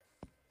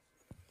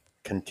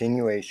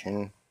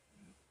Continuation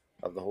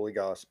of the Holy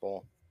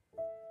Gospel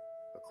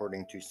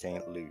according to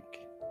St. Luke.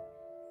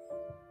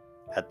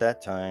 At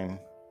that time,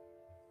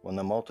 when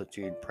the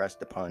multitude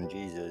pressed upon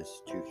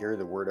Jesus to hear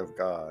the word of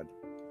God,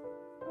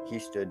 he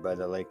stood by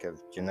the lake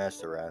of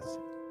Gennesareth,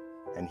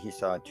 and he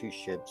saw two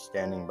ships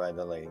standing by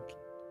the lake.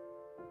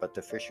 But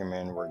the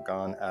fishermen were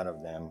gone out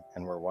of them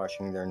and were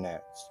washing their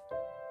nets.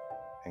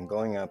 And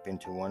going up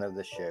into one of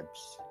the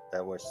ships,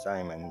 that was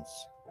Simon's,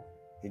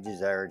 he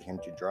desired him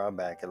to draw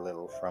back a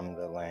little from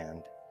the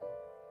land.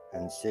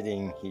 And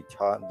sitting, he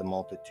taught the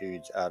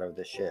multitudes out of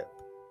the ship.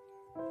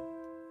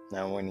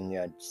 Now when he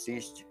had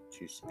ceased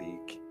to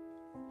speak,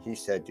 he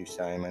said to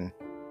Simon,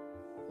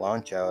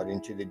 "Launch out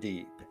into the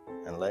deep,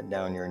 and let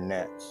down your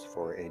nets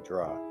for a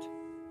draught."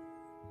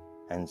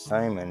 And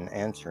Simon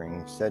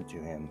answering said to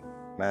him,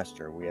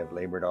 "Master, we have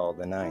labored all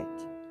the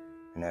night,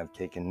 and have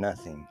taken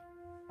nothing,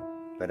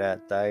 but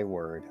at thy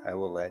word I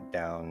will let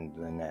down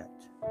the net."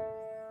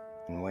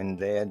 And when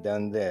they had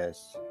done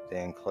this,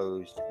 they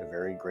enclosed a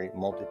very great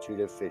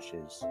multitude of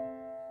fishes,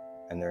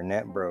 and their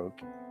net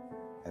broke,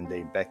 and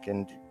they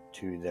beckoned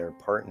to their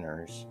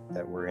partners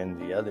that were in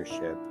the other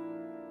ship,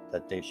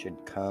 that they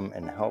should come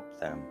and help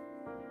them.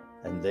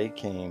 And they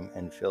came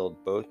and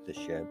filled both the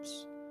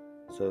ships,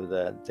 so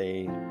that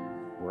they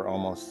were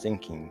almost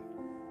sinking.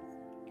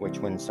 Which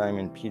when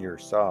Simon Peter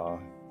saw,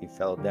 he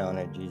fell down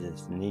at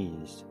Jesus'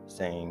 knees,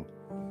 saying,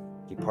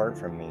 "Depart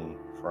from me,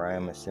 for I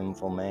am a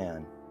sinful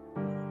man,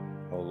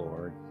 O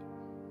Lord."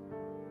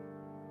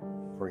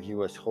 For he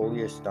was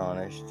wholly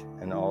astonished,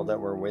 and all that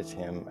were with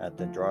him, at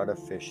the draught of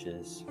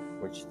fishes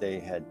which they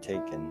had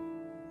taken.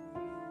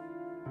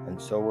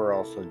 And so were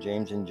also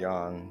James and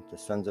John, the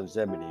sons of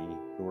Zebedee,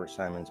 who were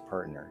Simon's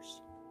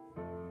partners.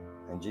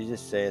 And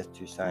Jesus saith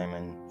to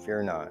Simon,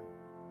 "Fear not,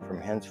 from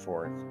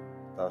henceforth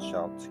thou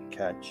shalt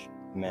catch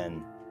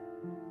men."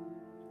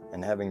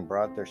 And having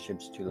brought their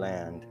ships to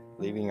land,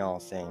 leaving all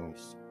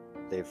things,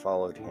 they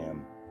followed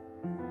him.